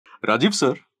Rajiv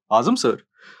sir, Azam sir,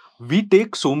 we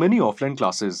take so many offline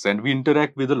classes and we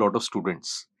interact with a lot of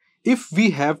students. If we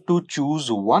have to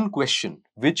choose one question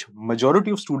which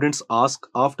majority of students ask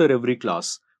after every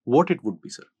class, what it would be,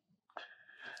 sir?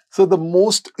 So the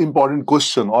most important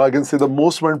question, or I can say the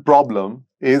most important problem,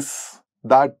 is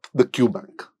that the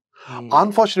Qbank.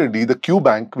 Unfortunately, the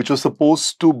Qbank, which was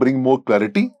supposed to bring more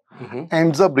clarity,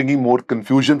 ends up bringing more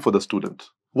confusion for the student.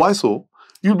 Why so?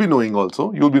 You'll be knowing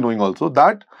also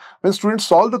that when students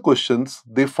solve the questions,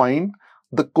 they find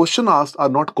the question asked are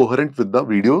not coherent with the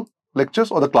video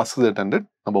lectures or the classes they attended,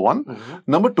 number one.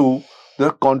 Number two, there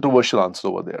are controversial answers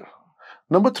over there.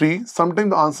 Number three,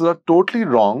 sometimes the answers are totally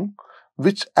wrong,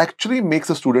 which actually makes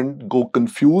a student go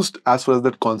confused as far as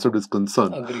that concept is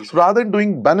concerned. Rather than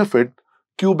doing benefit,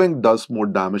 Qbank does more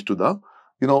damage to the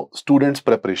student's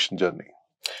preparation journey.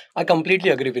 I completely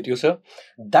agree with you, sir.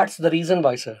 That's the reason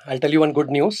why, sir. I'll tell you one good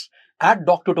news. At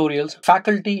DocTutorials,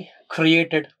 faculty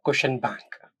created question bank.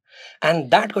 And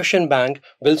that question bank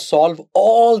will solve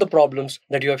all the problems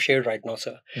that you have shared right now,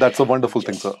 sir. That's a wonderful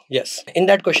thing, sir. Yes. In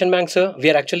that question bank, sir,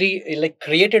 we are actually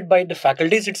created by the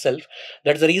faculties itself.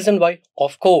 That's the reason why,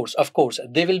 of course,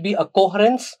 there will be a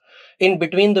coherence in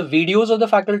between the videos of the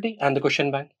faculty and the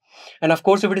question bank. And of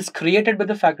course, if it is created by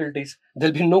the faculties,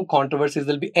 there'll be no controversies.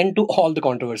 There'll be end to all the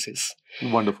controversies.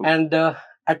 Wonderful. And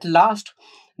at last,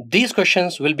 these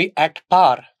questions will be at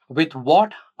par with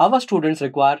what our students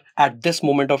require at this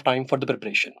moment of time for the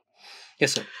preparation.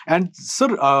 Yes, sir. And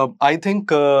sir, I think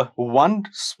one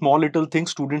small little thing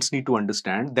students need to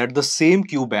understand that the same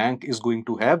Qbank is going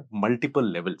to have multiple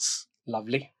levels.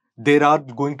 Lovely. There are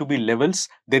going to be levels.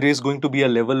 There is going to be a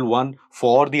level 1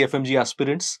 for the FMG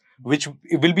aspirants, which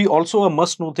will be also a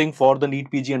must-know thing for the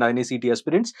NEET PG and INA-CET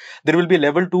aspirants. There will be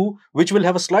level 2, which will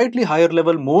have a slightly higher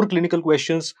level, more clinical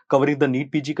questions covering the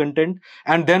NEET PG content.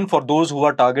 And then for those who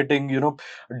are targeting,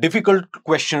 difficult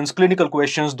questions, clinical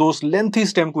questions, those lengthy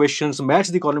STEM questions, match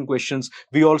the column questions,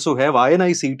 we also have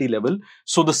INA-CET level.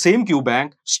 So the same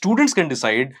Qbank, students can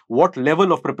decide what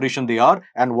level of preparation they are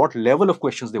and what level of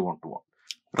questions they want to want.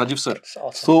 Rajiv sir.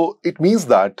 Awesome. So it means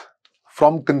that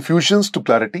from confusions to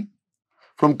clarity,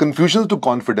 from confusions to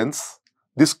confidence,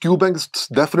 this Qbank is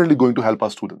definitely going to help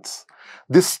our students.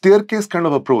 This staircase kind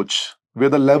of approach, where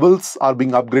the levels are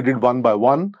being upgraded one by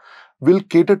one, will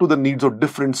cater to the needs of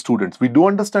different students. We do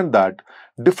understand that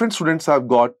different students have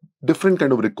got different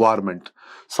kind of requirement.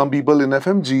 Some people in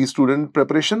FMG student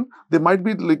preparation, they might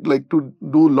be like to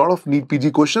do a lot of NEET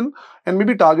PG question and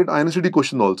maybe target INA-CET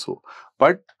question also.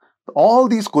 But all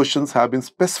these questions have been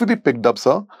specifically picked up,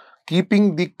 sir,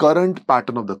 keeping the current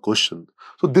pattern of the question.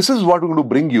 So this is what we're going to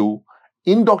bring you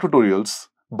in DocTutorials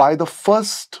by the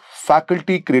first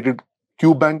faculty-created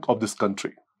Qbank of this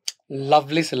country.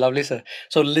 Lovely, sir. Lovely, sir.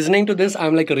 So listening to this,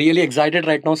 I'm really excited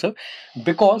right now, sir,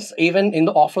 because even in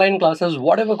the offline classes,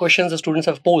 whatever questions the students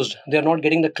have posed, they're not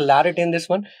getting the clarity in this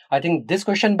one. I think this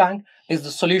question bank is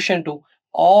the solution to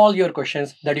all your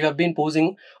questions that you have been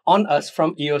posing on us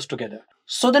from years together.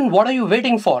 So then what are you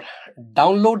waiting for?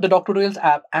 Download the DocTutorials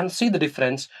app and see the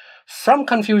difference from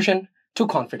confusion to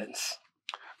confidence.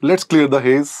 Let's clear the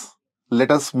haze. Let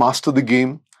us master the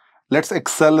game. Let's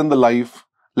excel in the life.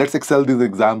 Let's excel these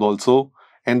exams also.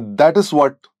 And that is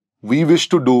what we wish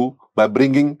to do by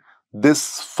bringing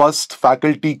this first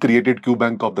faculty-created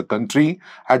Qbank of the country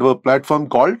at our platform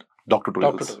called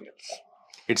DocTutorials.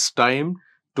 It's time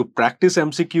to practice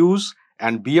MCQs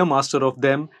and be a master of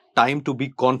them. Time to be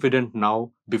confident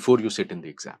now before you sit in the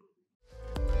exam.